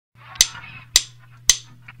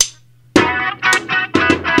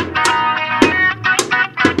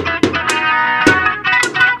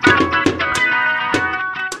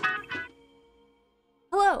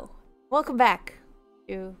Welcome back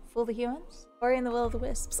to Fool the Humans, or in the Will of the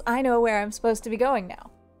Wisps. I know where I'm supposed to be going now.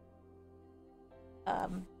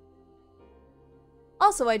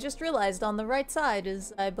 Also, I just realized on the right side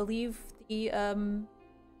is, I believe, the,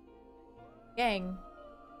 gang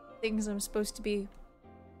things I'm supposed to be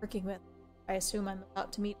working with. I assume I'm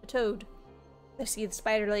about to meet a toad. I see the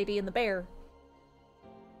spider lady and the bear.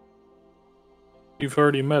 You've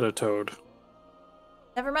already met a toad.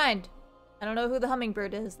 Never mind. I don't know who the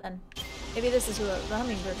hummingbird is, then. Maybe this is who the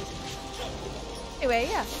hummingbird is. Anyway,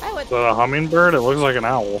 yeah, I went. The hummingbird? It looks like an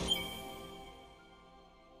owl.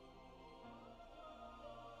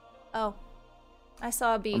 Oh. I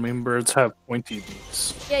saw a beak. Hummingbirds have pointy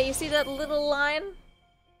beaks. Yeah, you see that little line?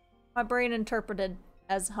 My brain interpreted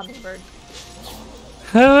as hummingbird.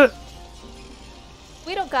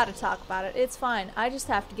 We don't gotta talk about it. It's fine. I just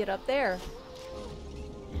have to get up there.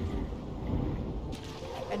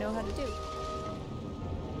 I know how to do.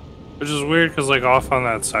 Which is weird, because, like, off on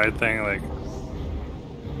that side thing, like...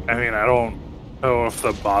 I mean, I don't know if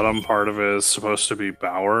the bottom part of it is supposed to be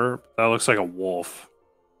Bower. That looks like a wolf.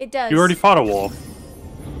 It does. You already fought a wolf.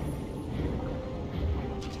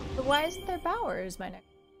 But why isn't there Bower is my next...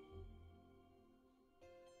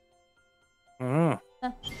 I don't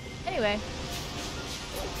know. Anyway.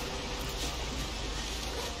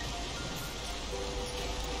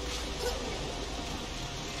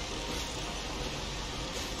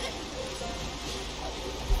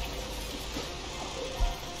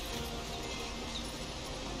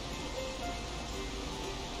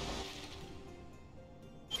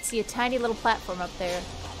 See a tiny little platform up there.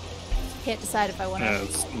 Can't decide if I want to. Yeah,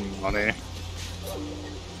 it's money.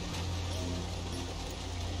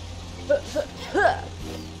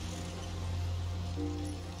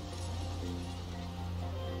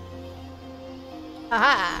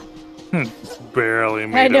 Haha! Barely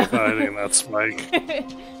made it fighting that spike.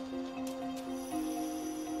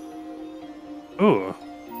 Ooh.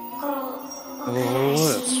 Oh,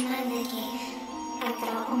 this.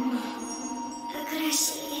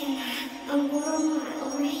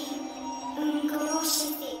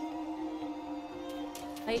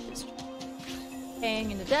 Light is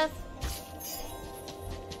paying into death.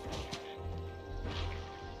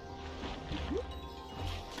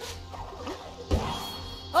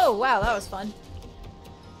 Oh wow, that was fun.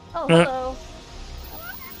 Oh hello.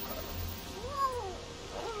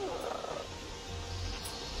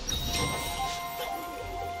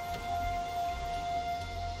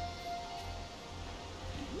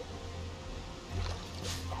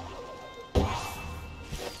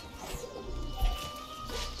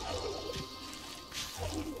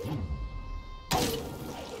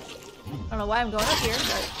 I don't know why I'm going up here,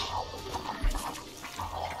 but...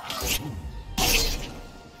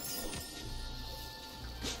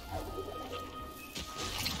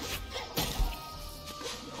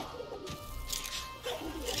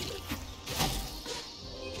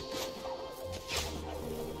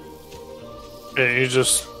 Yeah, you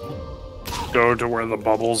just go to where the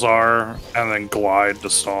bubbles are and then glide to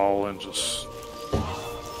stall and just...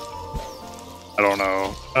 I don't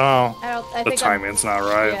know. Oh, the timing's not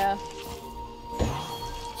right. Yeah.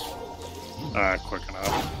 Quick enough.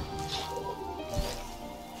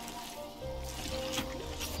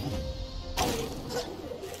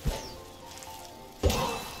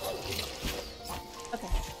 Okay.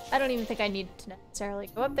 I don't even think I need to necessarily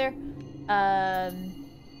go up there.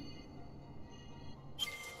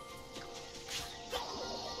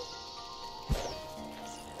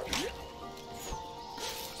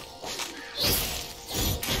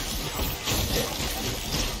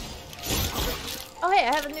 Oh hey,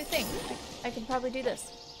 I have a new thing. I can probably do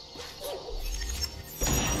this.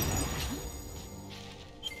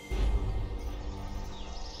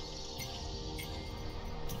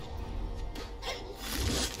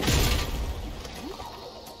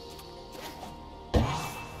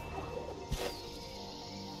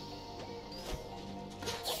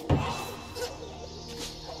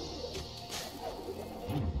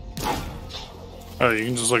 Oh, you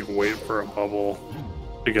can just like wait for a bubble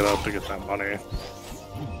to get up to get that money.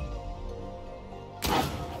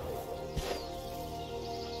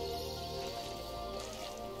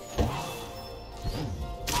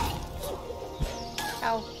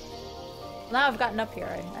 Ow. Now I've gotten up here,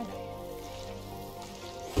 I know.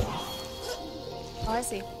 Oh, I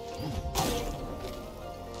see.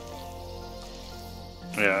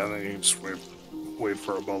 Yeah, and then you can just wait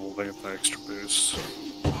for a bubble to get the extra boost.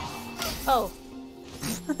 Oh.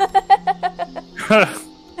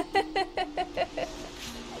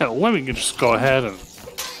 Yeah, let me just go ahead and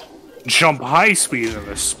jump high speed in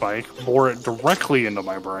this spike, bore it directly into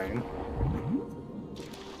my brain.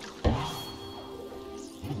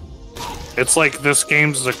 It's like this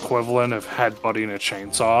game's equivalent of headbutting a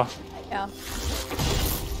chainsaw. Yeah.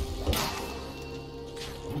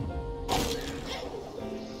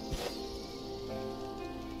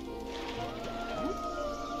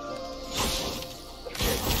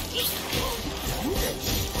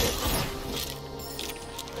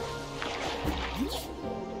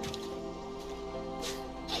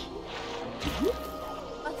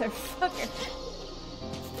 Motherfucker.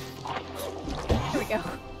 There we go.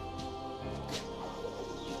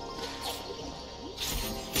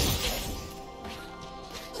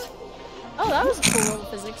 Oh, that was a cool little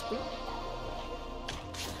physics beat.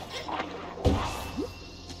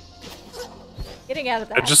 Getting out of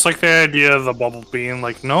that. I just like the idea of the bubble being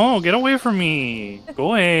like, no, get away from me. Go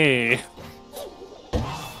away.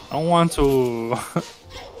 I don't want to.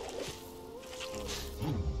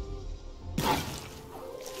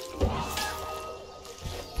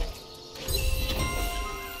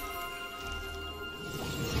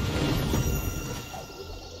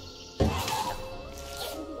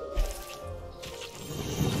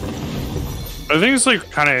 I think it's like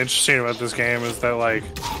kind of interesting about this game is that like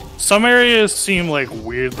some areas seem like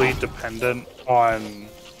weirdly dependent on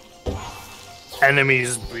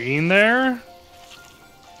enemies being there,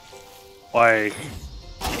 like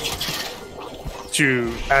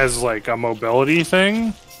as like a mobility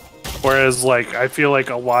thing, whereas like I feel like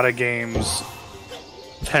a lot of games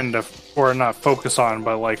tend to, or not focus on,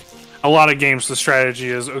 but like a lot of games the strategy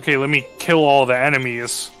is, okay, let me kill all the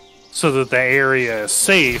enemies so that the area is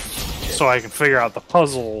safe so I can figure out the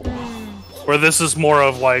puzzle. Where this is more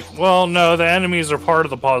of like, well, no, the enemies are part of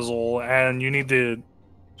the puzzle and you need to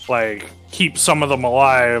like keep some of them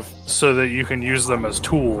alive so that you can use them as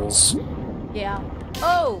tools. Yeah.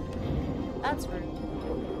 Oh! That's rude.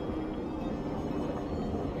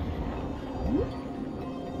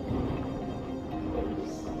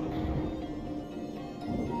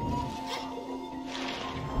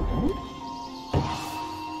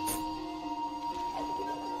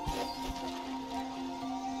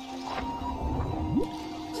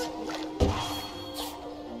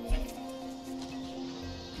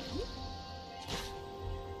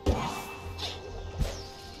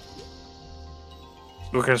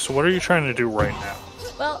 Okay, so what are you trying to do right now?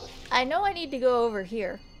 Well, I know I need to go over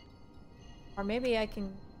here. Or maybe I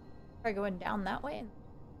can try going down that way.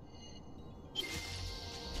 I'm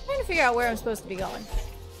trying to figure out where I'm supposed to be going.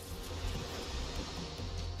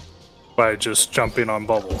 By just jumping on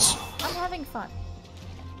bubbles. I'm having fun.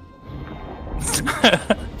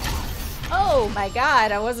 Oh my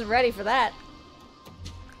god, I wasn't ready for that.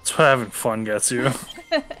 That's what having fun gets you.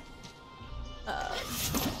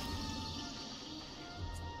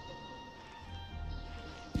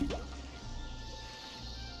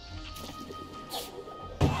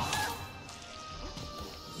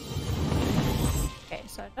 Okay,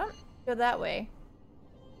 so I don't go that way.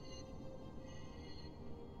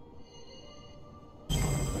 You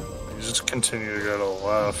just continue to go to the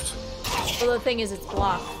left. Well, the thing is, it's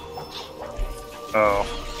blocked. Oh.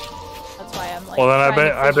 That's why I'm like. Well, then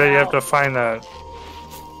I bet you have out. to find that.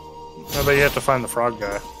 I bet you have to find the frog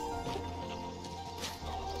guy.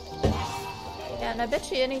 Yeah, and I bet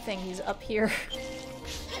you anything he's up here.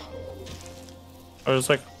 I was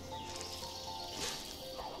like,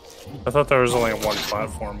 I thought there was only one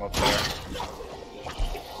platform up there.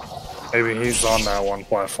 Maybe he's on that one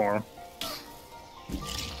platform.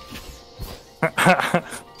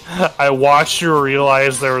 I watched you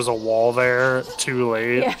realize there was a wall there too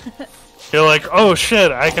late. Yeah. You're like, oh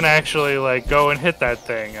shit, I can actually like go and hit that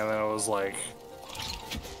thing, and then it was like,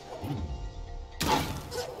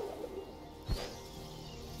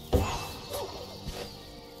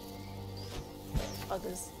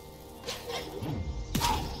 Buggers.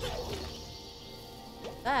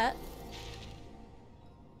 That.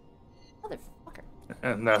 Motherfucker.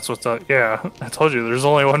 and that's what's up. Yeah, I told you there's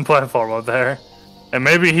only one platform up there, and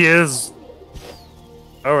maybe he is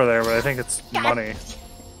over there, but I think it's money.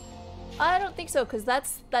 I don't think so, because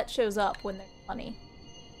that shows up when there's money.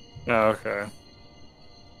 Oh, okay.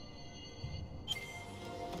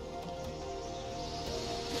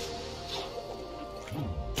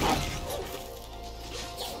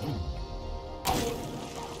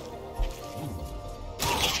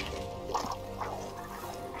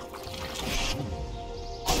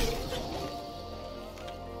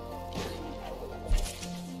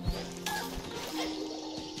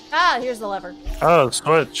 Ah, here's the lever. Oh,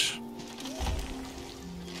 switch.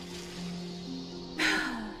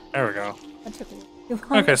 There we go. That took a little too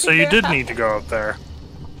long Okay, to so you figure did out. need to go up there.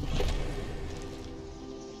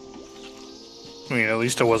 I mean, at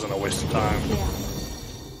least it wasn't a waste of time. Yeah.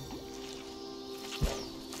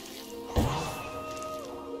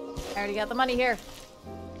 already got the money here.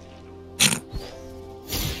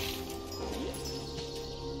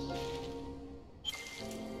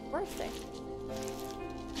 Birthday.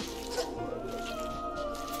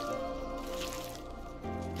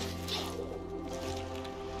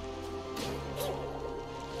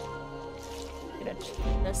 Gonna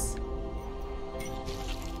cheat this.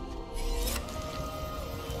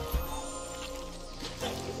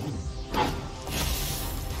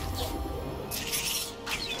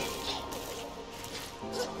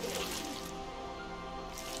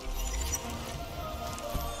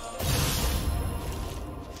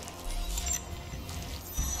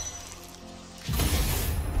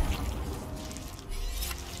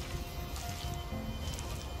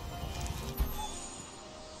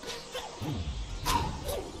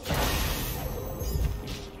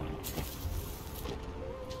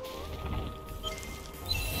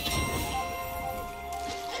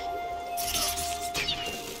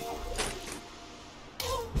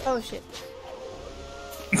 Oh shit.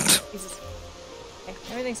 Jesus. Okay,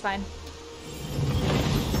 everything's fine.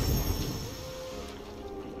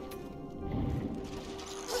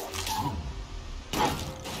 I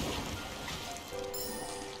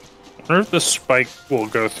wonder if this spike will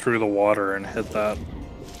go through the water and hit that.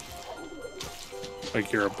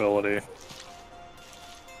 Like your ability.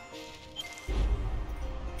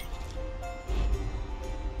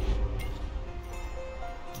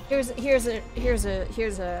 Here's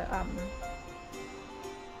a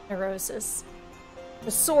neurosis.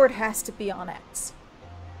 The sword has to be on X.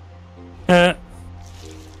 I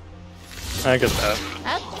get that.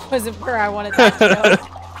 That wasn't where I wanted that to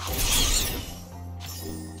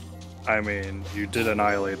go. I mean, you did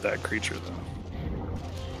annihilate that creature, though.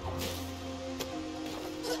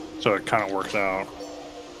 So it kind of worked out.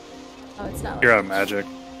 Oh, it's not. You're out of magic.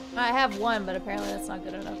 I have one, but apparently that's not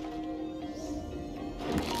good enough.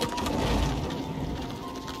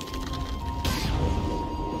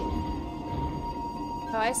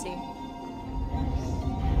 Oh, I see.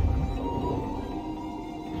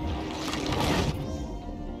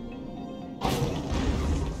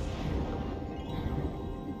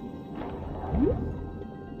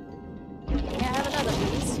 Yeah, I have another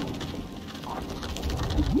piece.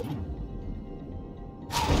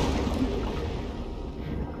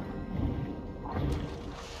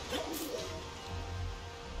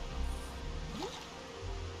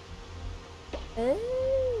 Ooh.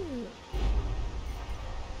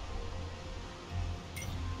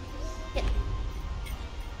 Yeah.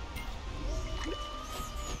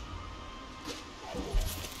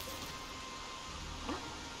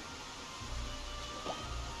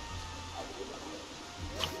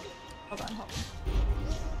 Hold on.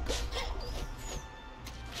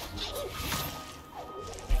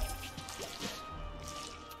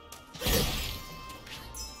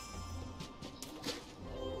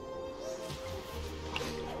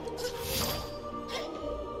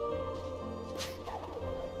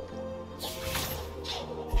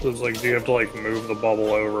 So it's like, do you have to like move the bubble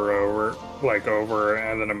over,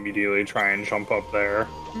 and then immediately try and jump up there?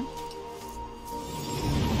 Hmm?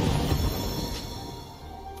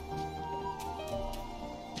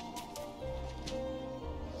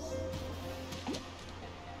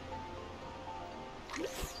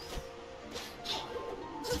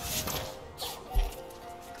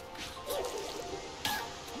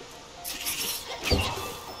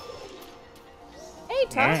 Hey,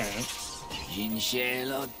 Tom.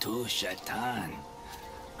 Inshelo tu shatan.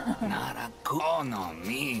 Narakono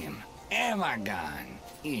mim. Emagan.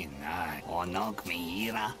 Ina onok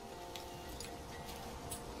miira.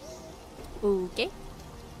 Okay.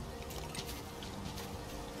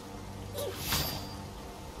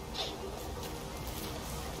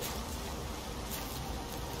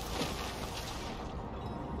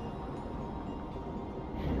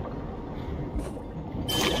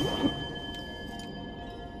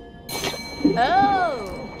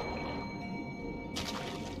 Oh.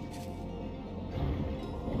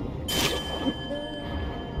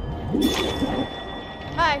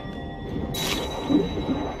 Hi.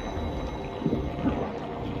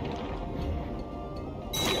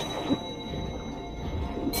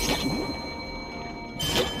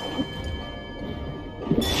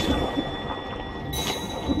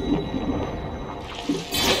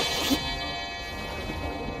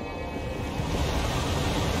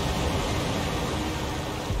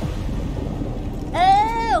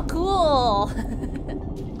 Oh, cool.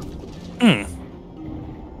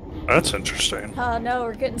 That's interesting. Oh no,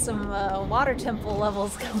 we're getting some water temple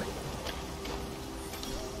levels going.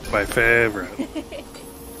 My favorite.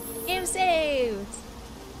 Game saved.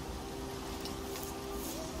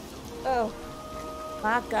 Oh.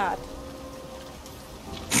 My God.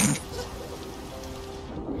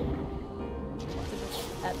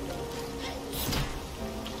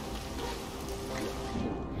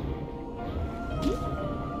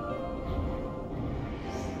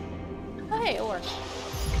 Hey, or.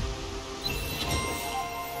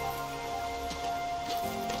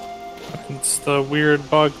 It's the weird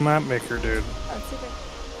bug map maker dude. Oh, super.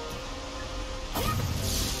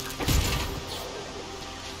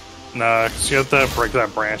 Nah, 'cause you have to break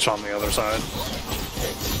that branch on the other side.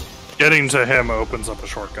 Getting to him opens up a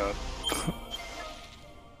shortcut.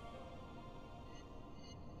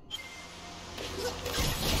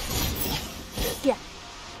 Yeah.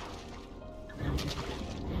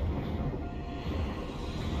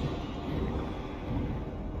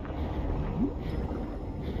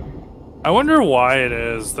 I wonder why it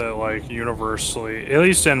is that, like, universally, at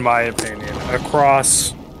least in my opinion,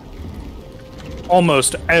 across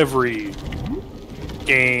almost every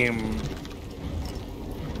game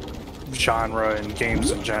genre and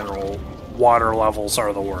games in general, water levels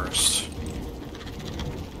are the worst.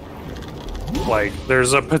 Like,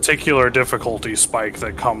 there's a particular difficulty spike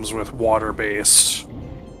that comes with water-based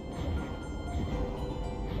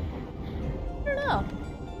I don't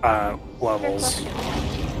know. levels.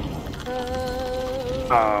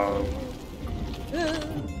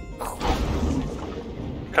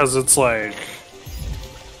 Because it's like,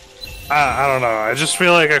 I don't know, I just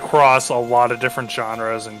feel like across a lot of different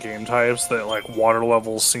genres and game types that, like, water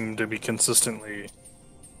levels seem to be consistently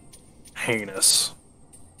heinous.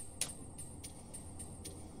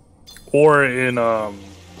 Or in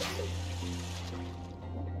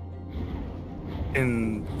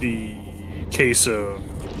the case of,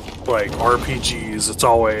 like, RPGs, it's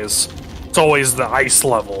always the ice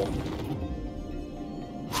level.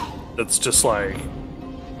 It's just like,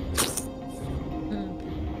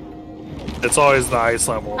 it's always the ice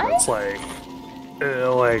level that's like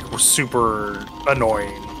super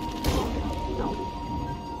annoying.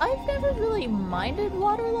 I've never really minded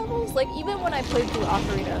water levels. Like, even when I played through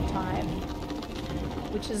Ocarina of Time,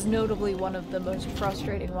 which is notably one of the most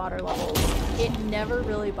frustrating water levels, it never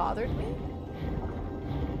really bothered me.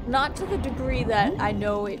 Not to the degree that I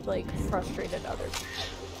know it, like, frustrated others.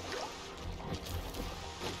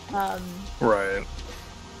 Right.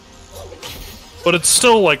 But it's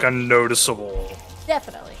still, like, a noticeable,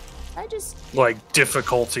 Definitely. I just... like,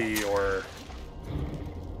 difficulty or...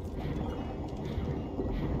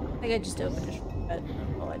 I think I just opened a shortcut. That's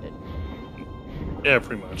all I did. Yeah,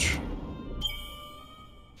 pretty much.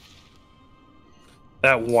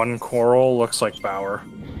 That one coral looks like Bower.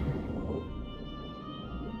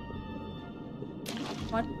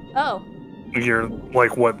 What? Oh. You're,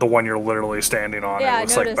 like, the one you're literally standing on, Yeah, it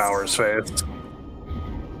looks I like Bower's face.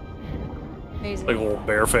 Amazing. Like a little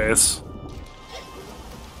bear face.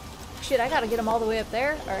 Shit, I gotta get him all the way up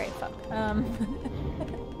there? Alright, fuck.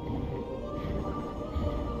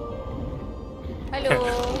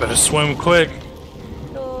 Hello. Better swim quick.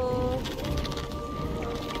 Hello.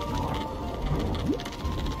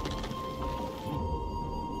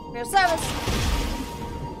 Real service.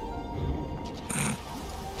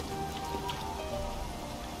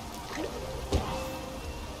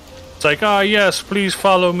 It's like, ah, yes, please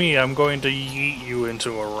follow me. I'm going to yeet you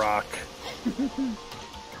into a rock.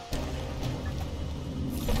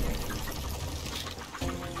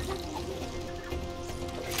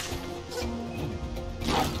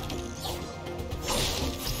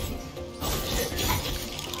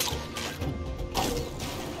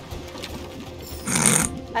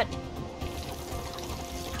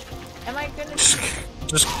 Am I gonna...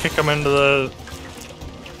 Just kick him into the...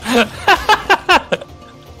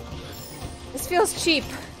 This feels cheap.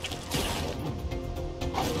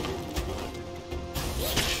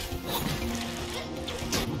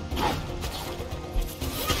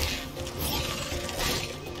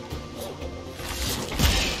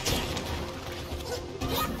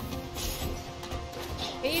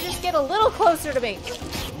 Can you just get a little closer to me?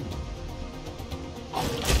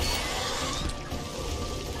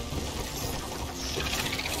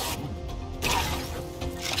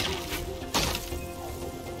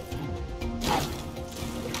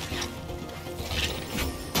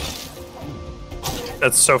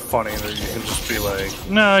 That's so funny that you can just be like,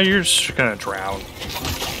 no, you're just gonna drown.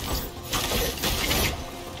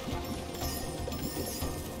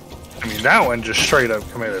 I mean, that one just straight up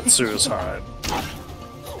committed suicide.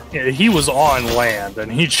 Yeah, he was on land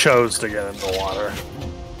and he chose to get into the water.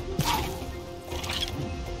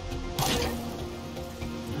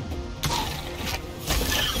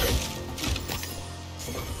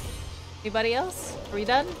 Anybody else? Are we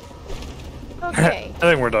done? Okay. I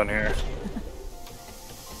think we're done here.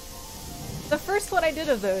 The first one I did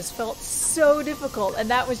of those felt so difficult, and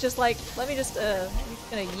that was just like, I'm just gonna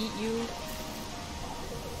yeet you.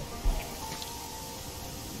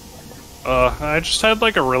 I just had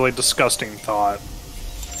like a really disgusting thought.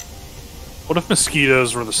 What if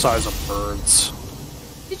mosquitoes were the size of birds?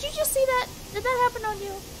 Did you just see that? Did that happen on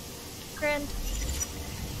you, friend?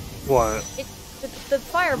 What? The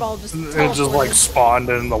fireball just It just like spawned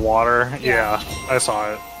in the water? Yeah, I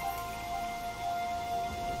saw it.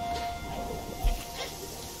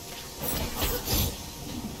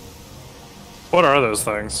 What are those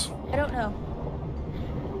things? I don't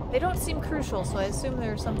know. They don't seem crucial, so I assume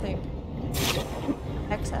there's something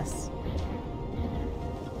excess.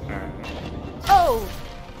 Oh!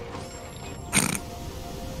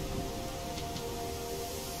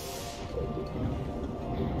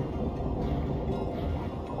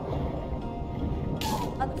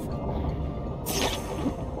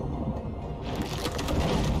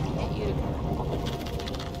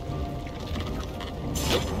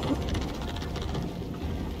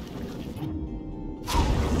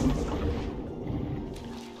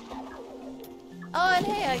 Oh, and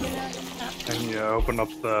hey, I can And you open up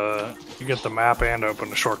the... You get the map and open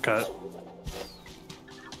the shortcut.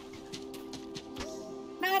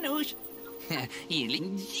 Nanush.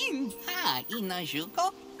 Iling jin ha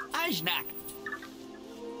inashuko ajnak.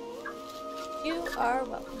 You are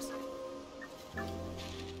welcome, sir.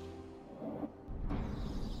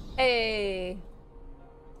 Hey.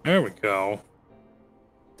 There we go.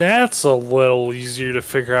 That's a little easier to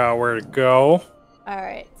figure out where to go.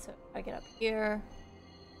 Alright, so I get up here.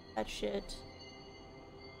 That shit.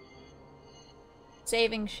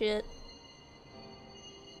 Saving shit.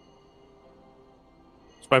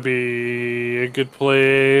 This might be a good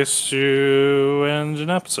place to end an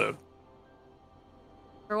episode.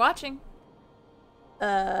 For watching.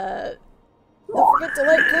 Don't forget to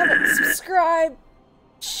like, comment, subscribe,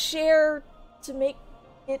 share to make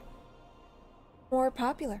it more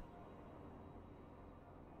popular.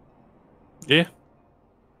 Yeah.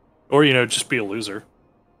 Or, you know, just be a loser.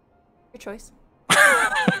 Your choice.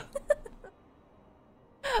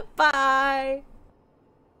 Bye.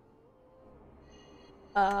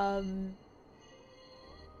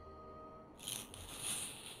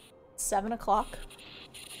 7 o'clock.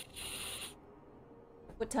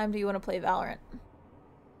 What time do you want to play Valorant?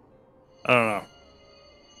 I don't know.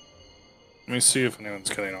 Let me see if anyone's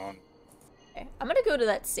getting on. Okay, I'm gonna go to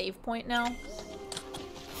that save point now.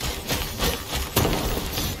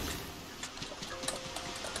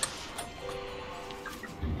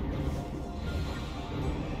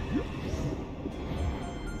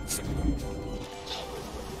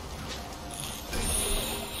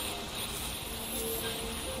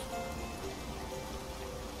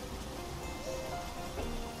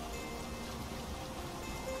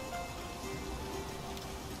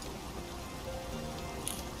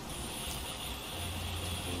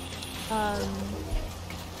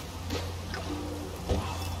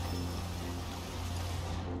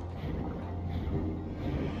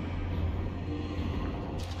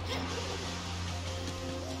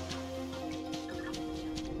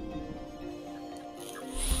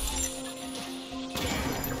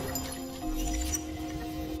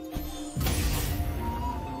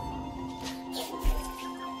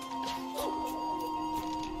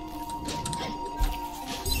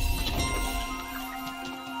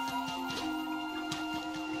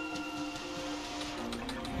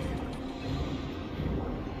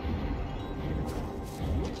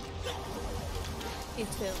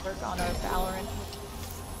 To work on our Valorant.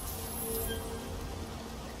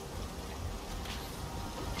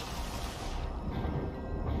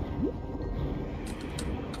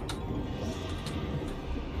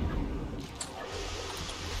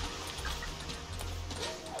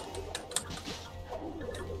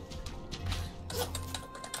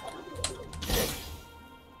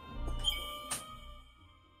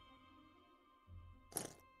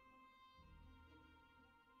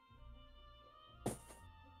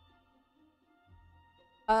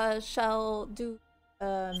 Shall do,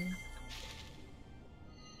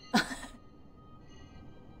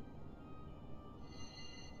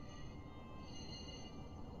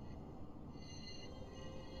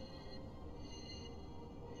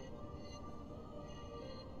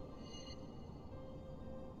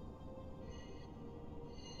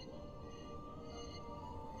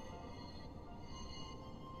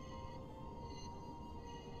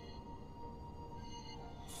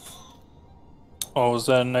 Oh, was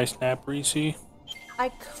that a nice nap, Reese? I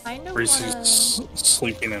kind of Reese's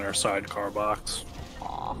sleeping in her sidecar box.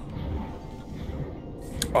 Aw.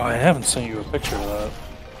 Oh, I haven't sent you a picture of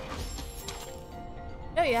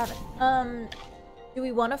that. No, you haven't. Do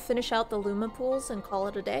we want to finish out the Luma pools and call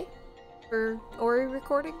it a day for Ori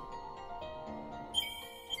recording?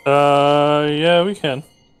 Yeah, we can.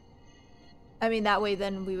 I mean, that way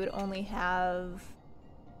then we would only have...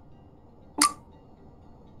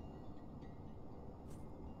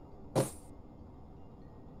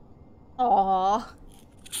 Aww.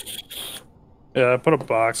 Yeah, I put a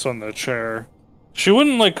box on the chair. She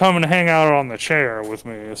wouldn't, like, come and hang out on the chair with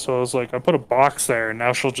me, so I was like, I put a box there, and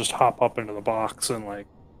now she'll just hop up into the box and, like,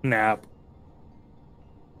 nap.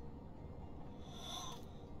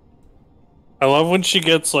 I love when she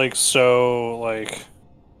gets, like, so, like...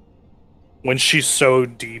 When she's so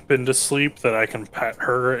deep into sleep that I can pet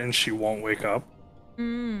her and she won't wake up.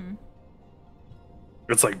 Mm.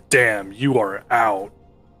 It's like, damn, you are out.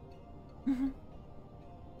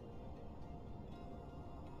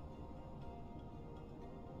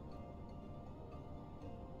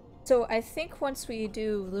 So I think once we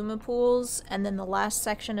do Luma pools and then the last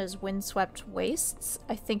section is Windswept Wastes,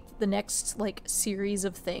 I think the next like series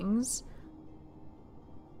of things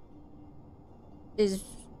is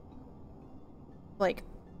like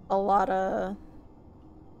a lot of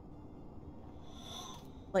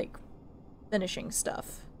like finishing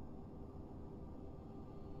stuff.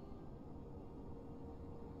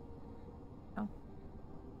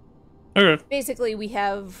 Okay. Basically, we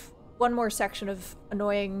have one more section of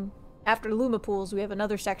annoying... After Luma pools, we have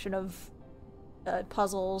another section of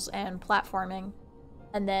puzzles and platforming.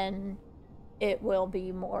 And then it will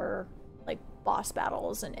be more, like, boss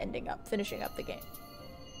battles and finishing up the game.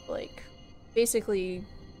 Like, basically,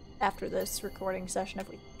 after this recording session, if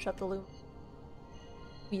we shut the Luma,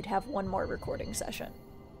 we'd have one more recording session.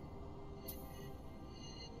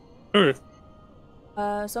 Okay. So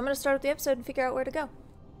I'm gonna start with the episode and figure out where to go.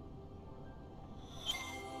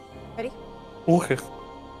 Ready? Okay.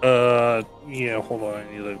 Yeah, hold on. I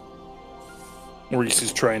need to... Maurice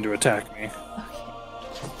is trying to attack me.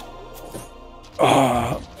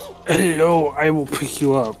 Okay. Hello, I will pick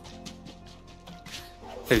you up.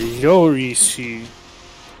 Hello, Reese.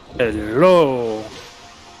 Hello.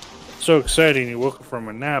 So exciting, you woke up from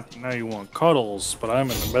a nap, and now you want cuddles, but I'm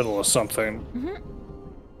in the middle of something. Mm-hmm.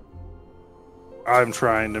 I'm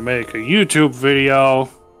trying to make a YouTube video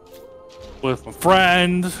with my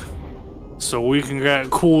friend, so we can get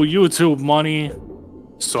cool YouTube money,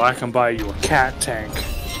 so I can buy you a cat tank.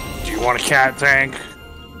 Do you want a cat tank?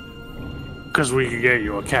 Because we can get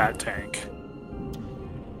you a cat tank.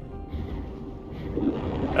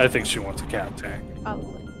 I think she wants a cat tank.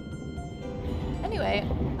 Probably. Anyway,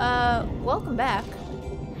 welcome back.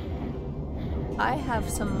 I have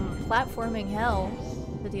some platforming hell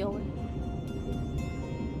to deal with.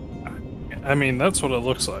 I mean, that's what it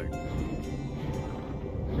looks like.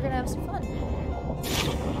 We're gonna have some fun.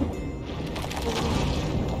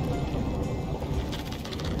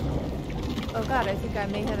 Oh god, I think I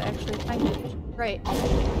may have actually timed it. Right.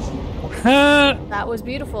 That was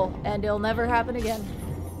beautiful, and it'll never happen again.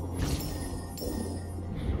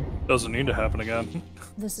 Doesn't need to happen again.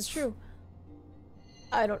 This is true.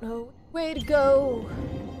 I don't know which way to go.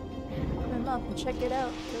 I'm up and check it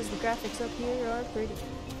out, because the graphics up here are pretty.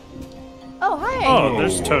 Oh, hi! Oh,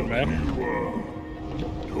 there's Toadman.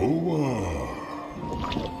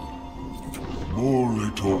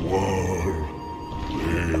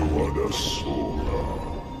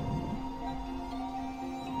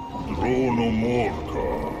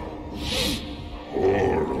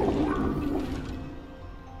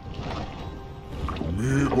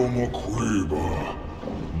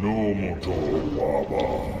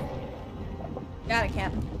 Got it,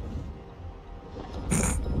 Captain.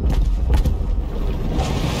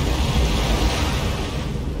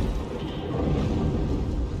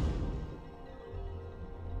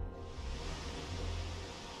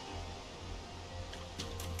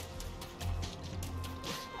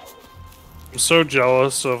 I'm so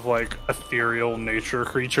jealous of, like, ethereal nature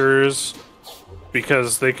creatures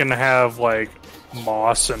because they can have, like,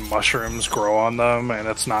 moss and mushrooms grow on them and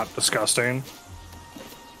it's not disgusting.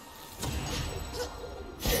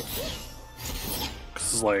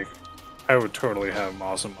 Because, like, I would totally have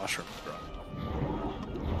moss and mushrooms grow on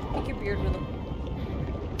them. Make your beard with them.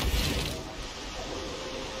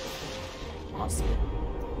 Awesome.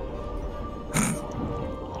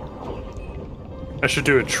 I should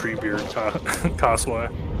do a tree beard cosplay.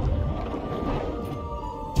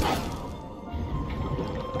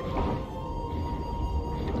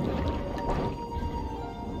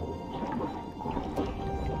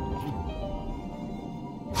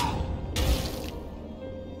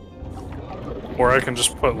 Or I can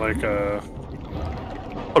just put like a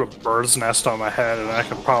Put a bird's nest on my head and I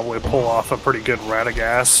could probably pull off a pretty good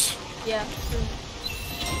Radagast. Yeah, true.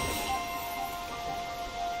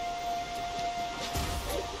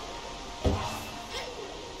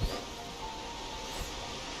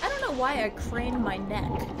 I don't know why I crane my neck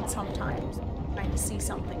sometimes trying to see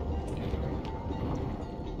something.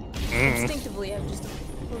 Instinctively, I'm just...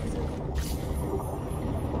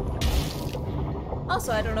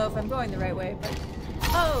 Also, I don't know if I'm going the right way, but...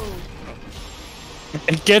 Oh!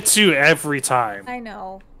 It gets you every time. I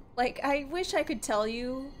know. Like, I wish I could tell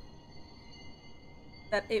you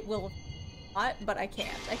that it will not, but I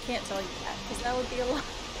can't. I can't tell you that, because that would be a lie.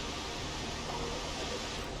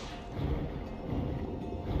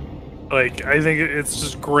 Like, I think it's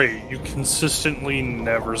just great. You consistently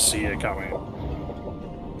never see it coming.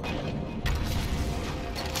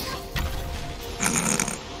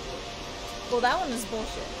 Well, that one is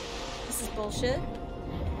bullshit. This is bullshit.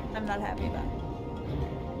 I'm not happy about it.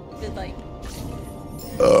 Did, like...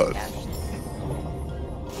 dash.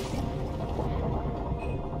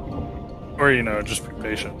 Or, you know, just be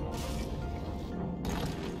patient.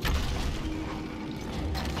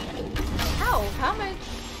 How? How am I...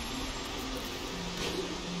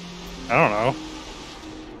 I don't know.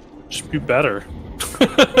 Just be better.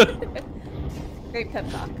 Great pep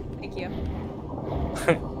talk. Thank you.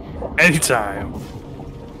 Anytime.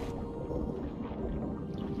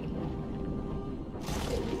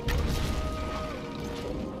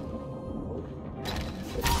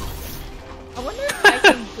 I wonder if I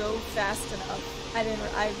can go fast enough.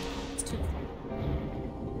 It's too...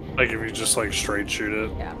 Like if you just like straight shoot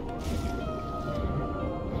it. Yeah.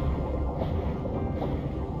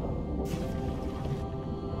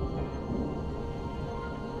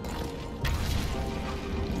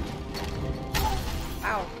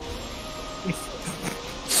 Ow.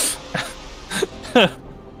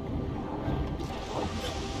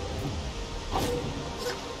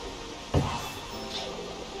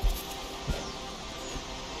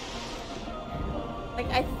 Like,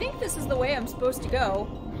 I think this is the way I'm supposed to go.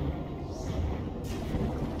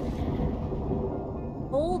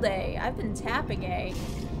 Hold A. I've been tapping A.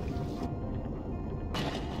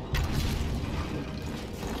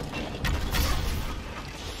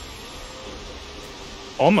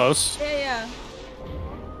 Almost. Yeah.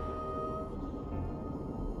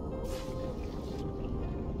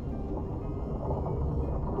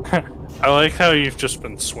 I like how you've just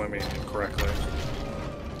been swimming incorrectly.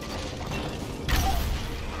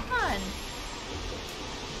 Come on.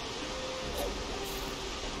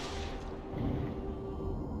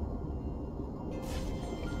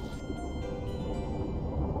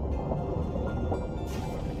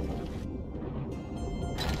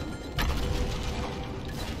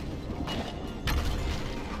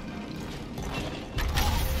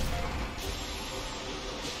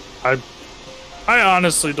 I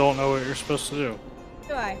honestly don't know what you're supposed to do.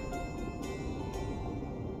 Do I?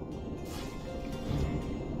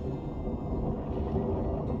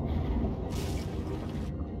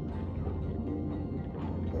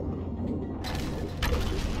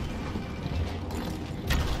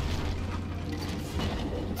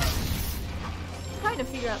 I'm trying to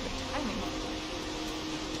figure out the timing.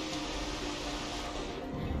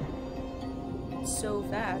 It's so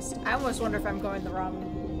fast. I almost wonder if I'm going the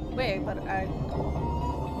wrong way, but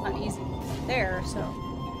not easy there, so.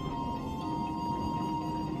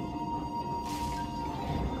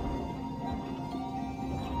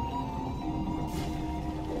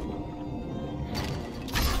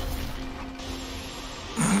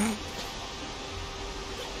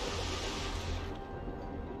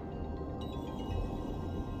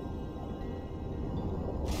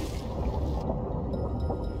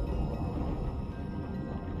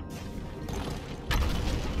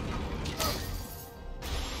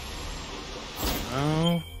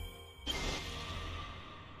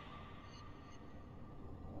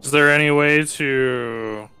 Is there any way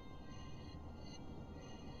to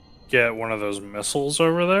get one of those missiles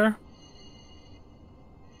over there?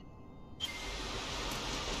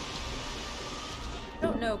 I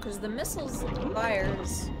don't know, because the missiles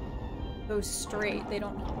fires go straight. They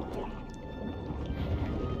don't.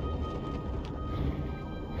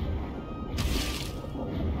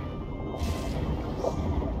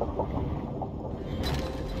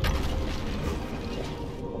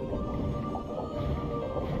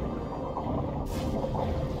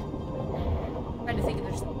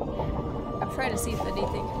 I'm trying to see if anything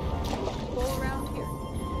can go around here.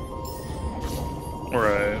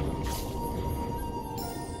 Right.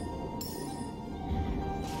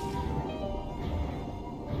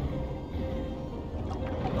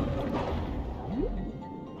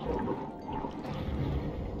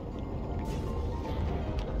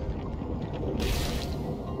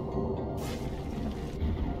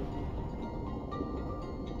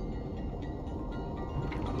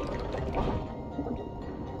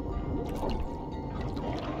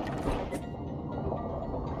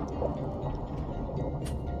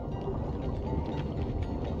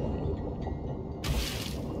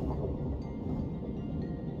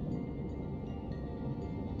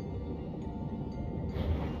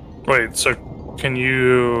 Wait, so can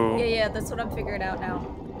you Yeah, that's what I'm figuring out now.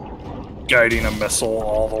 guiding a missile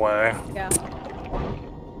all the way? Yeah.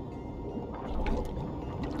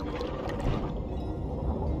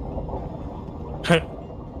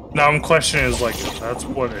 Now I'm questioning is like, that's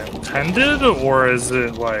what intended, or is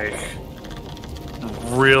it like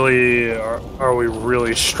really, are we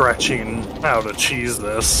really stretching how to cheese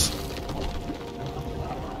this?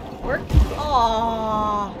 Work?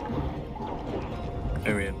 Aww.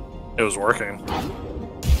 I mean, it was working.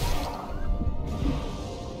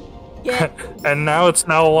 Yeah. And now it's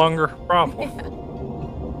no longer a problem. Yeah.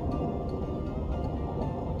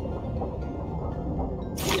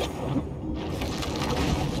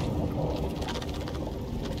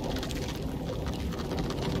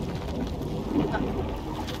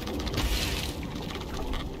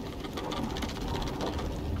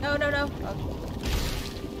 No.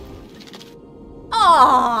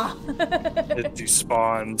 Ah! It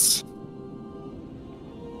despawns.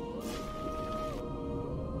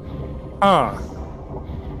 Huh.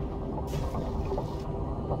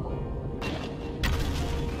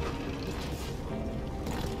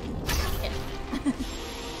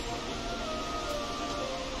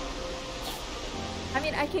 I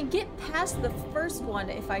mean, I can get past the first one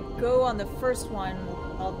if I go on the first one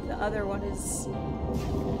while the other one is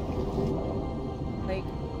like.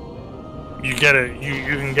 You get it.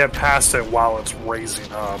 You can get past it while it's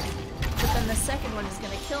raising up. But then the second one is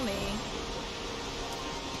gonna kill me.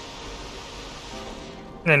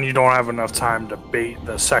 And you don't have enough time to bait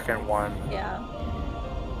the second one. Yeah.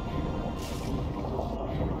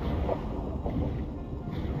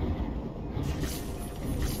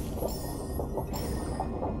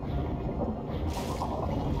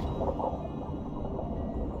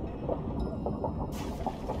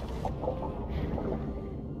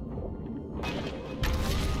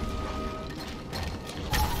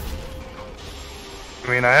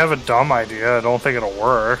 I mean, I have a dumb idea. I don't think it'll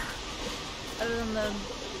work. Other than the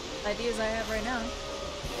ideas I have right now.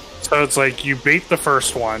 So it's like you bait the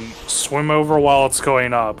first one, swim over while it's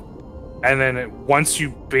going up, and then once you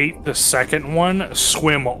bait the second one,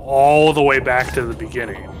 swim all the way back to the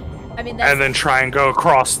beginning. I mean, that's, And then try and go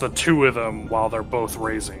across the two of them while they're both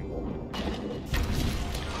raising.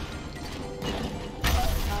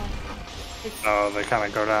 Oh, they kind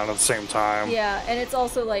of go down at the same time. yeah, and it's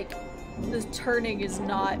also like the turning is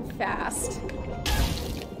not fast.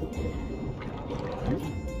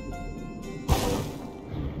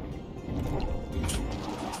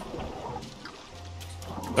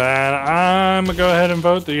 Then I'm gonna go ahead and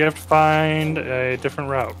vote that you have to find a different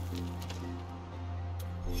route.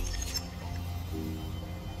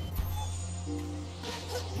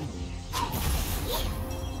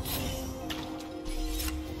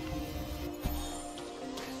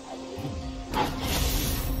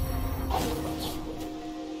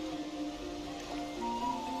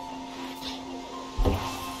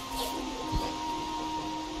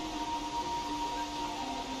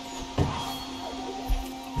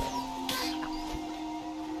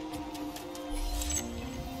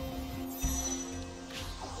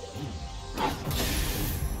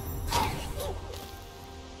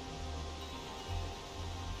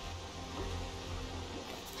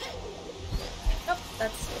 Nope,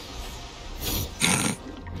 that's.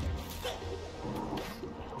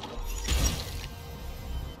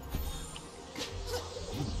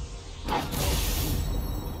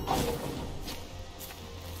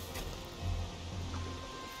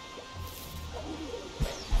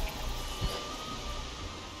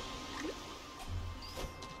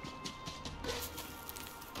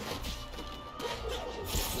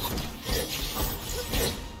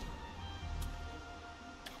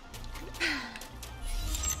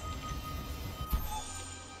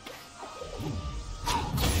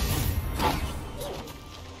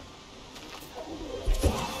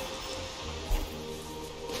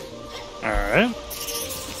 Alright.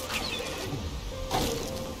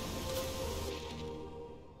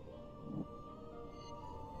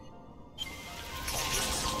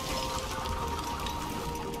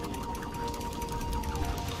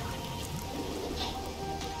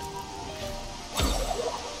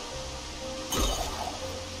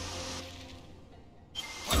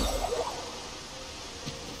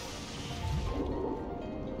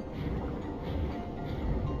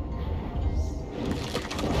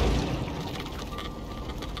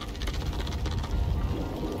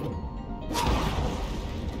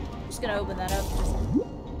 Just gonna open that up.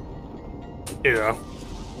 Yeah.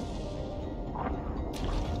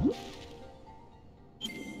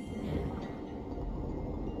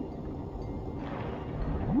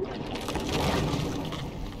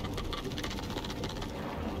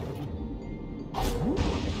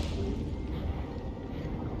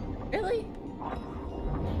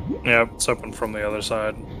 Yep, it's open from the other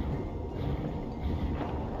side.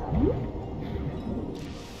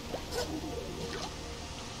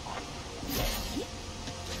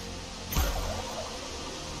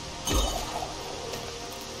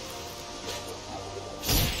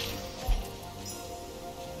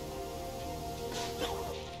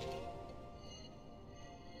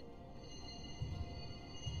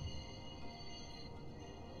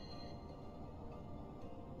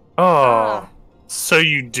 Oh, so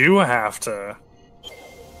you do have to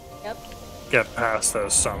Yep. get past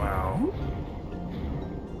those somehow.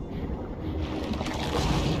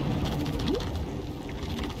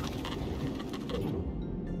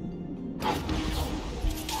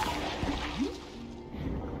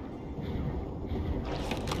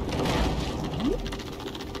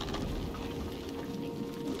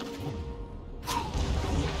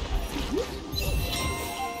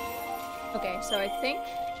 Okay, so I think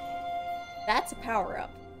that's a power-up,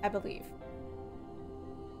 I believe.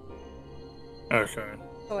 Okay.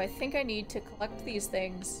 So I think I need to collect these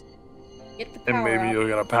things, get the And power maybe up. you'll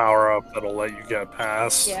get a power up that'll let you get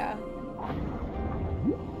past. Yeah.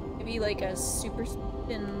 Maybe like a super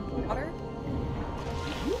spin water?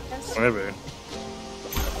 Yes. Maybe.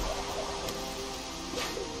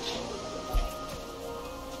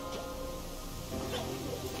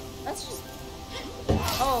 That's just...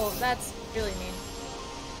 Oh, that's really mean.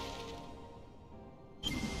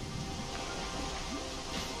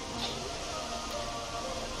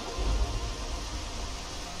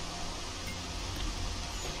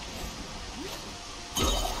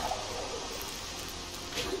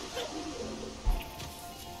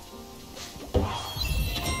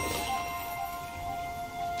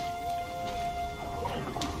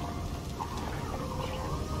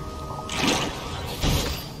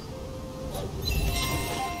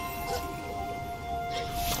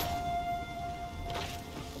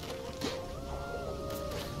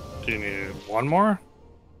 Do you need one more?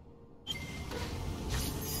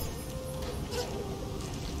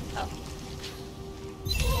 Oh.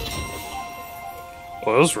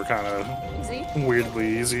 Well, those were kind of Easy?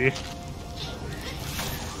 weirdly easy.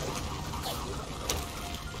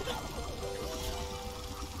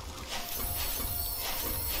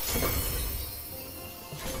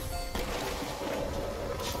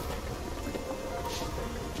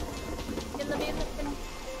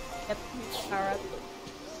 Yep, power up.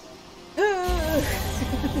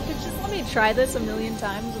 Just let me try this a million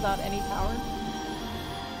times without any power.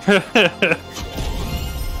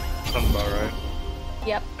 Sounds about right.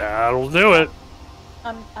 Yep. That'll do it.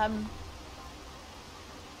 I'm...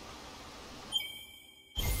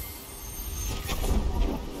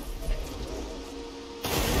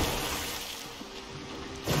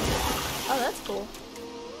 Oh, that's cool.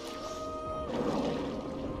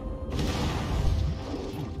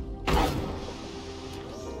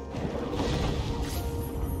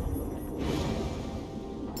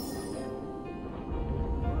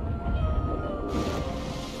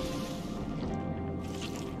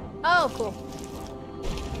 Oh, cool.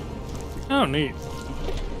 Oh, neat.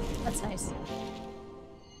 That's nice.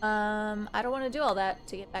 I don't want to do all that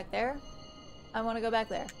to get back there. I want to go back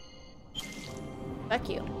there. Fuck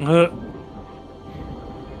you.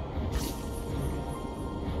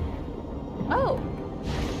 Oh!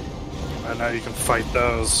 And now you can fight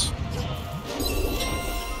those.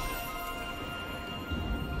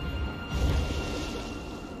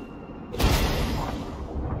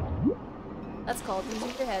 That's called using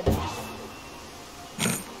your head.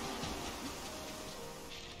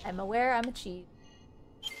 I'm aware I'm a cheat.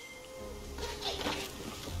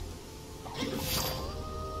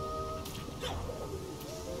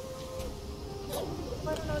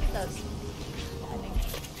 I don't know what it does. I think.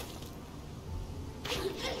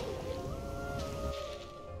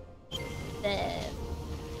 There.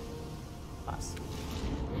 Boss.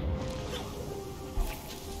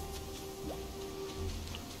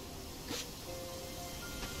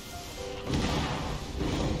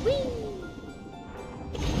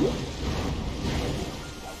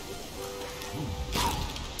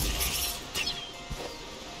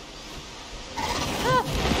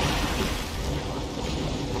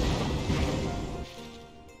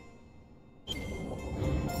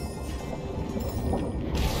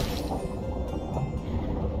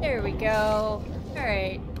 There we go.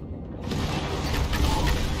 Alright.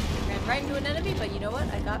 Ran right into an enemy, but you know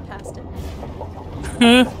what? I got past it.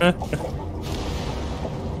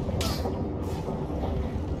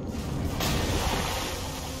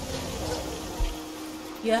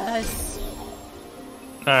 Yes.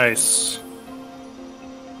 Nice.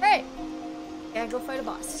 Alright. Gotta go fight a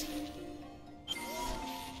boss.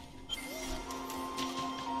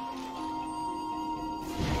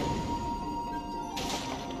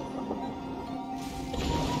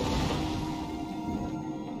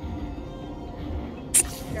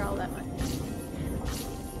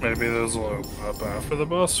 maybe those will open up after the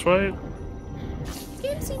boss fight. This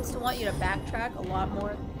game seems to want you to backtrack a lot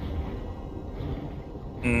more.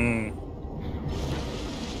 Hmm.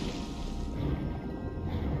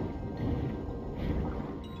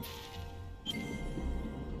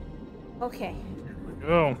 Okay. Here we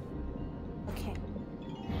go. Okay.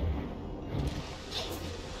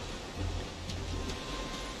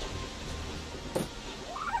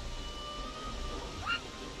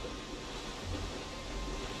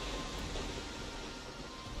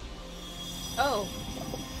 Oh.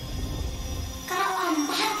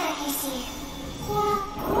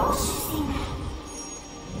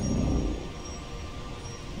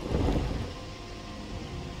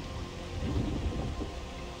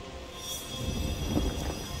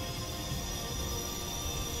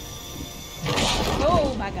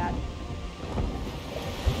 Oh my god.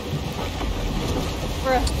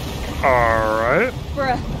 Bruh. Alright.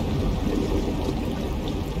 Bruh.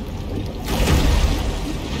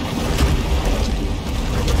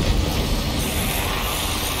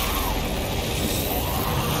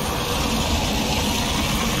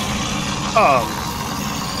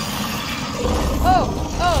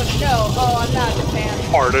 Oh no. Oh, I'm not a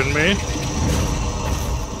fan. Pardon me.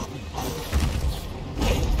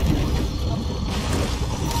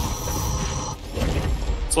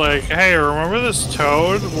 It's like, hey, remember this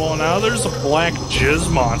toad? Well, now there's a black jizz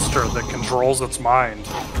monster that controls its mind.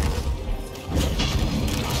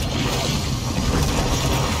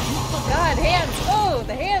 Oh god, hands! Oh,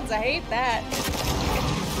 the hands! I hate that.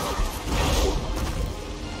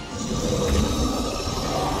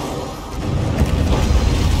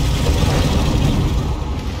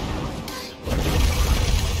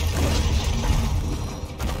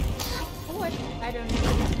 What? I don't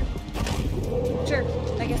know. Sure,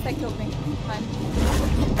 I guess that killed me. Fine.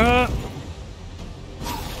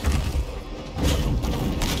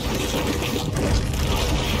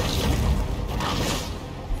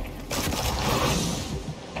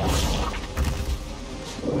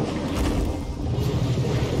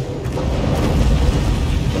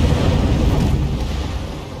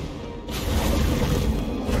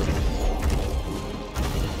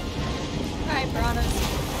 Alright, piranhas.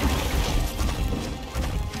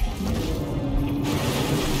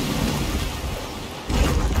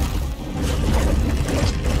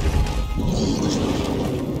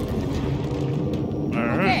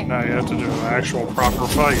 Alright, now you have to do an actual proper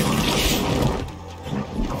fight.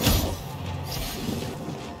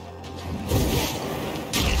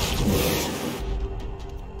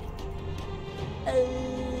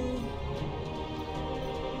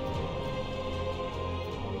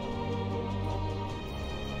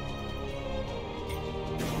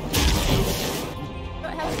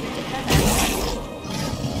 What happens if you take that back?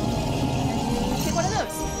 Take one of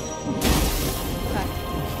those.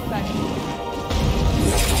 Back.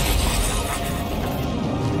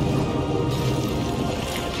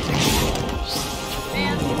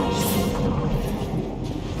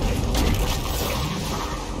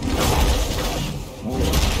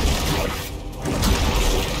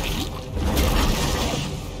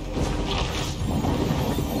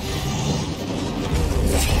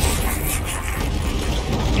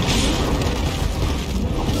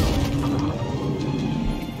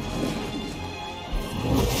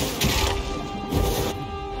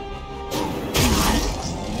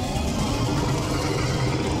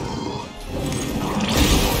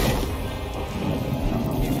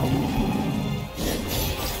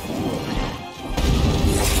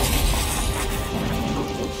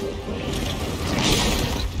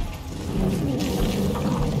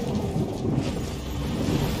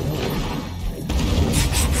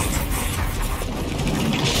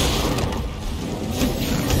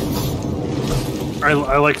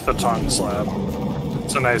 I like the tongue slap.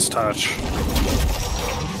 It's a nice touch.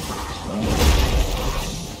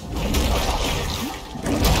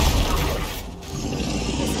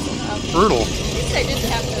 Brutal. At least I didn't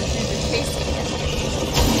have to do the chasing it.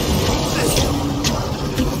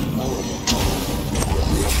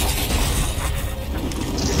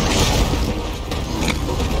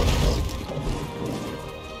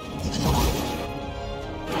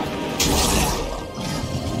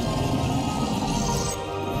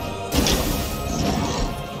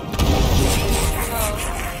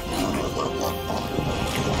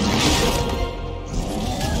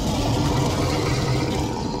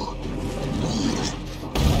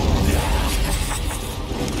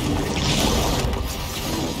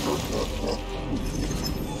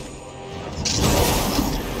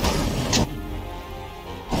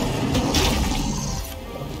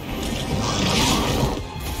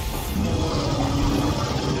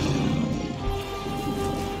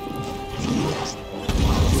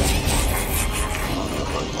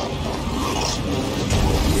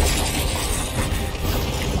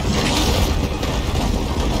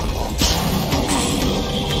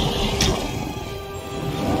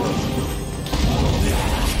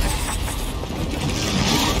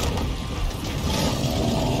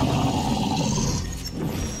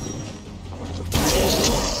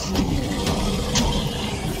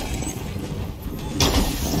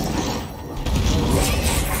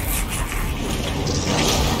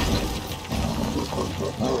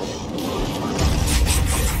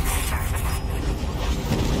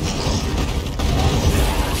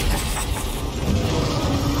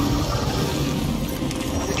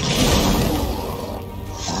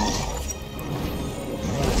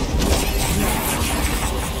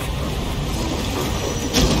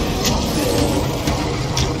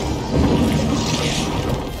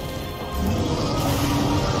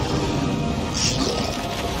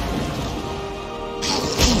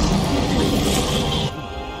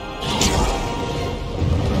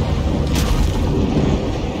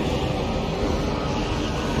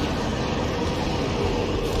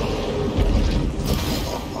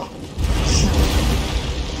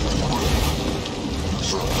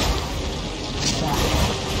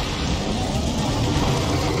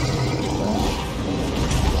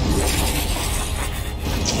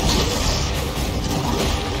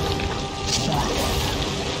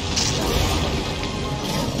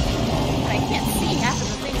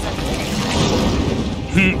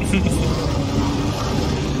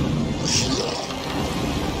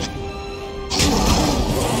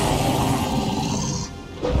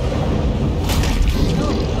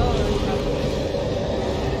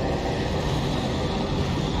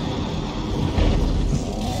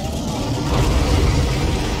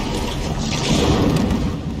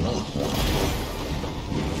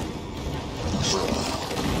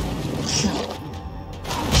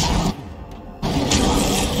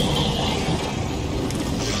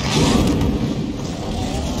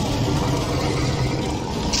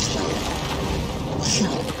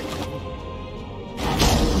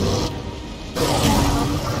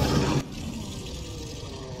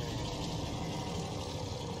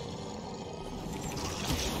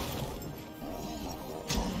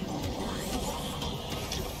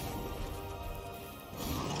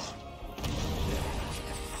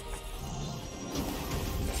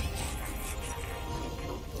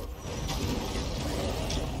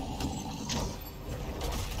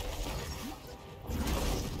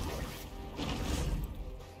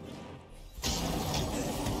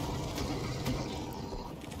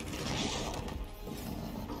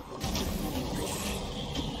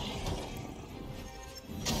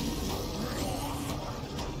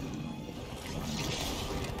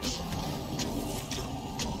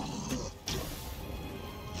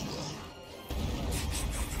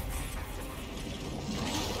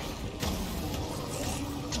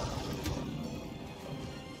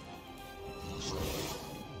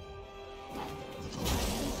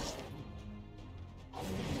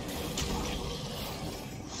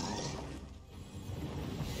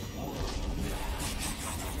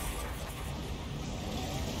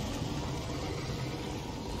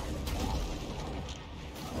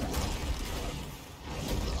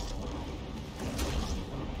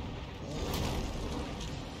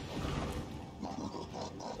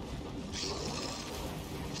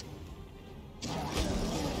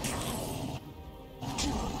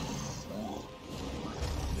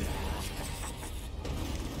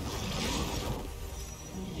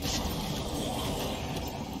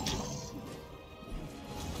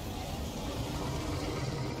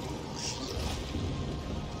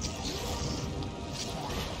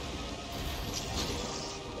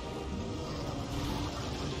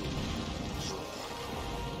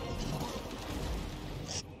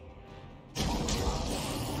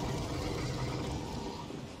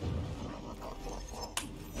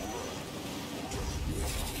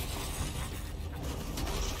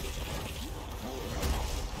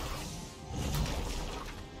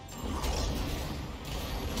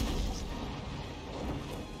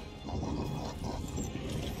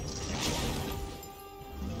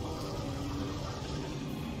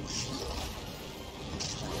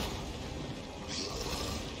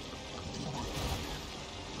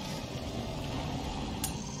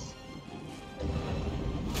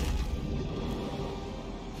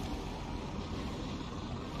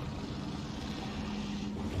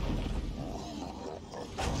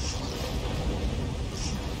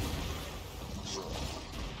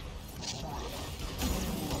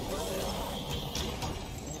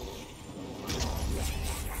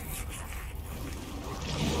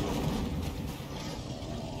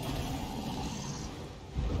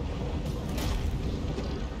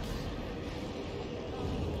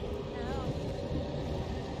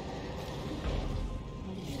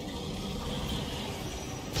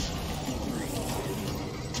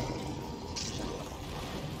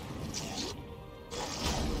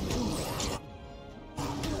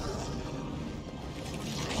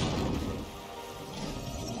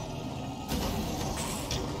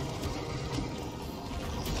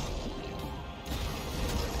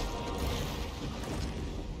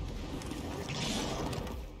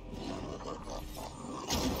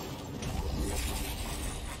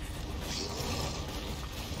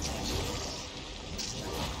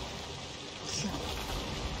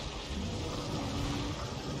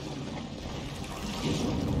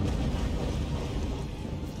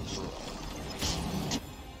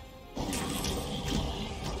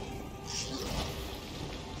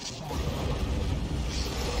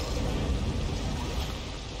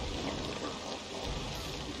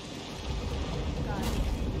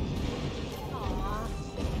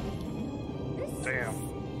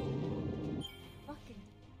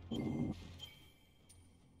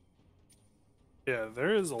 Yeah,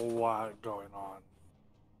 there is a lot going on.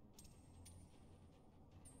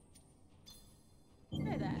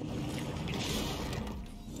 Try that.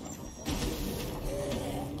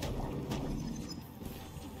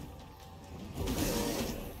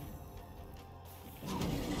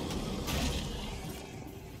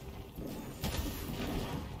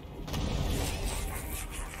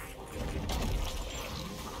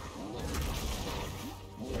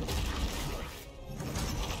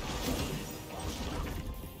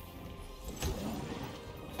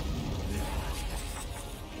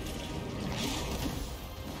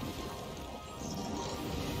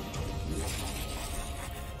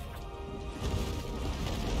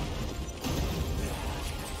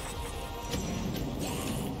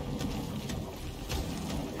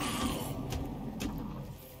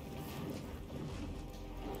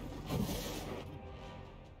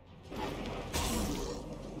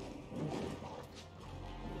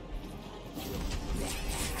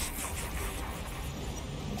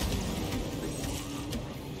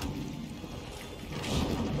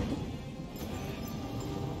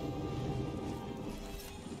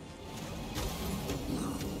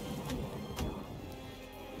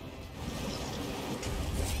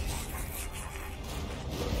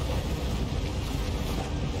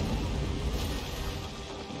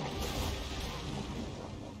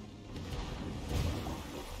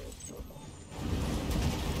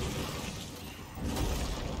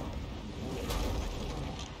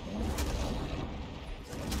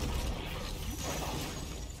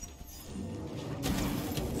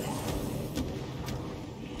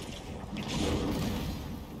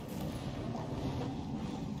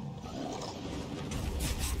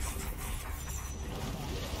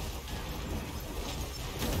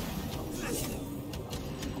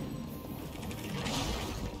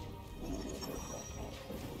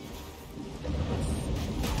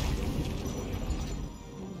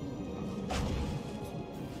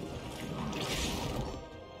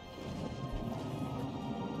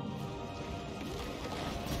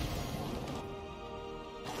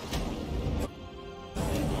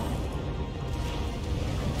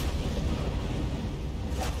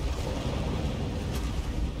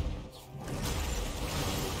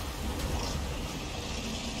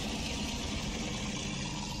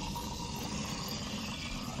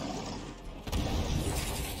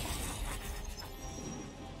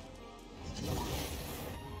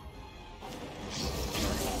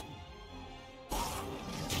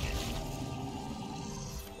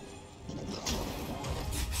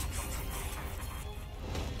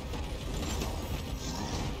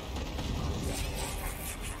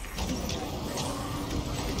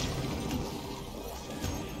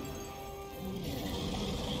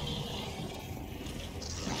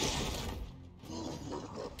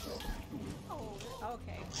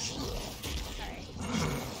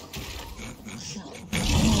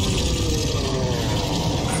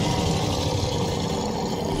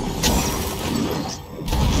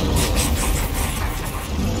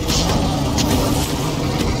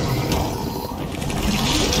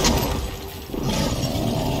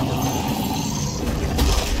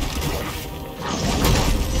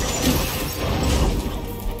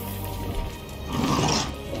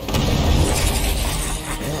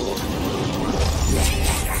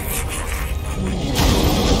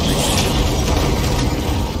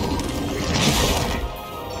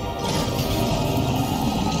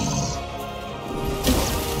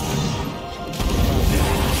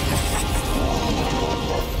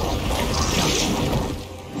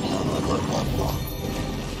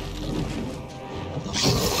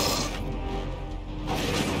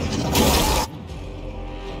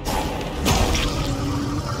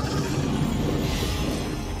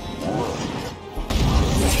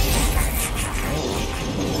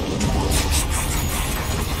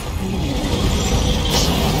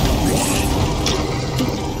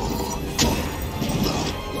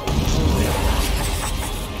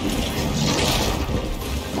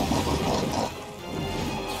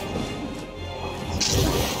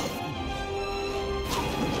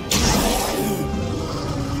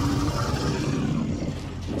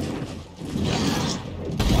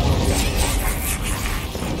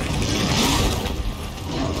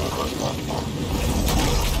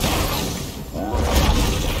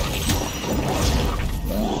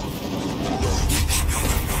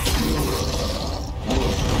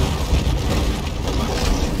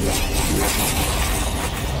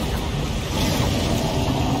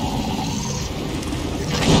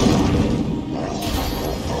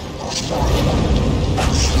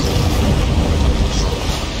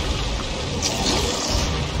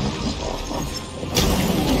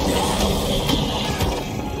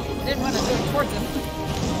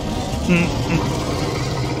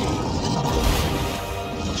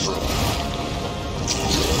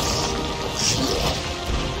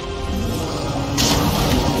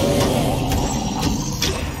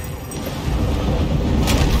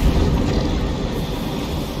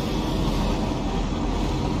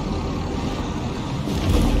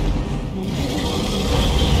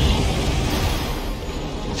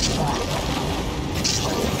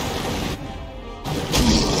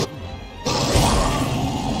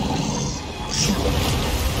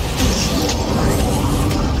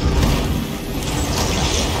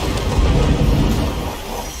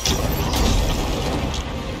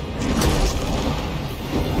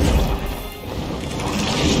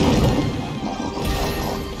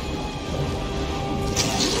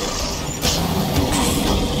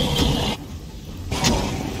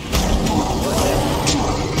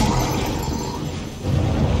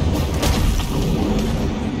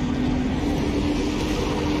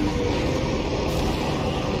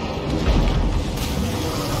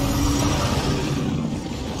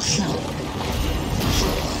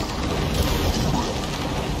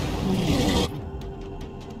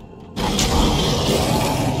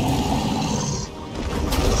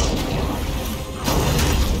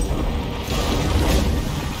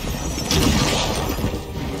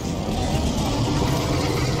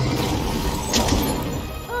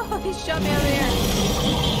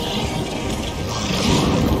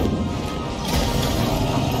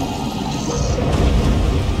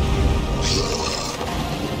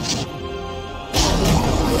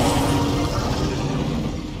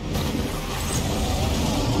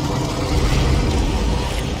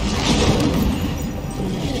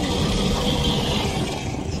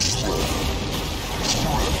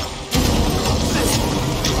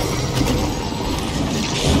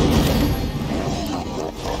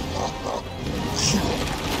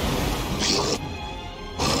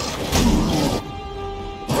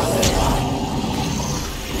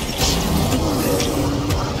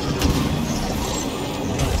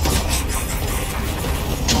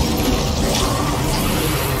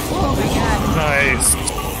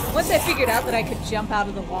 that I could jump out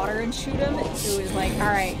of the water and shoot him, it was like,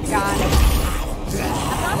 alright, got it.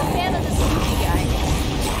 I'm not a fan of this Luigi guy.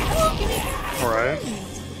 Oh, give me Alright.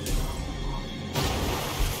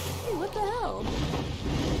 Hey, what the hell?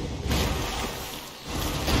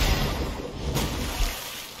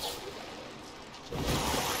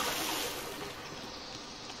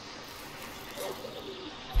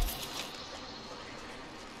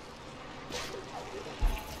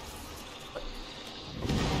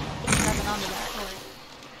 Grabbing onto that. Alright.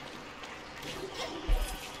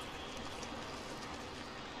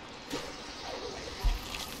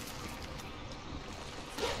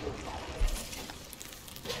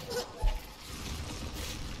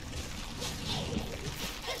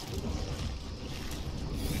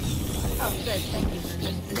 Oh, good. Thank you for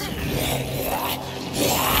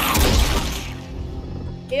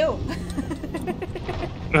Ew.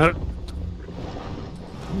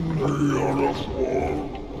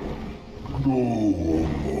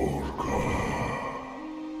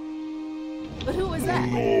 But who was that?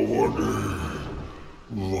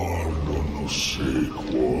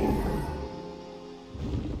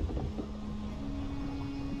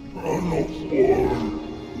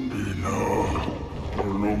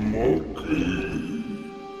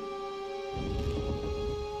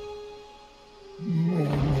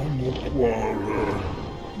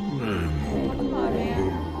 Come on,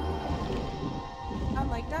 man. I'm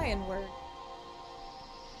like dying word.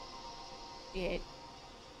 Shit.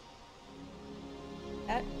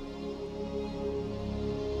 That.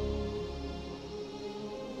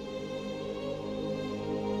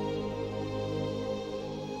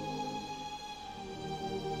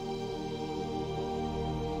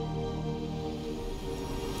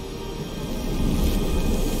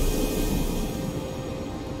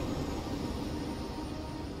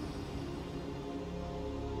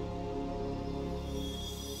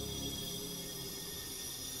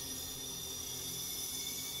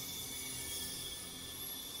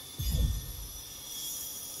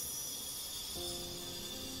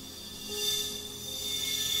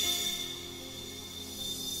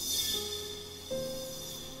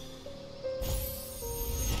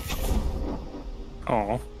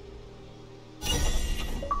 Oh.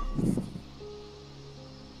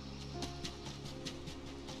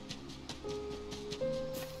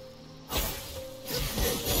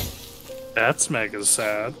 That's mega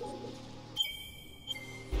sad.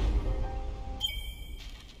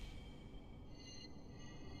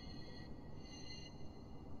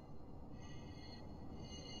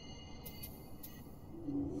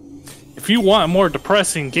 If you want more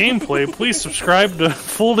depressing gameplay, please subscribe to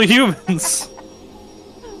Full to Humans.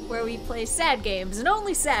 Where we play sad games and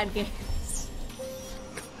only sad games.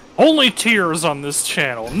 Only tears on this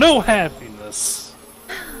channel, no happiness.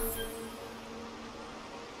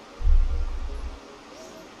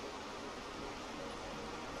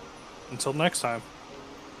 Until next time.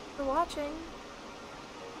 For watching.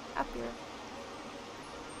 Happier.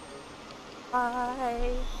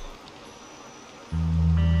 Bye.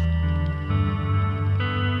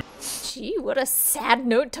 Gee, what a sad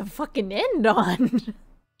note to fucking end on.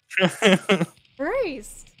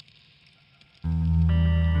 Christ.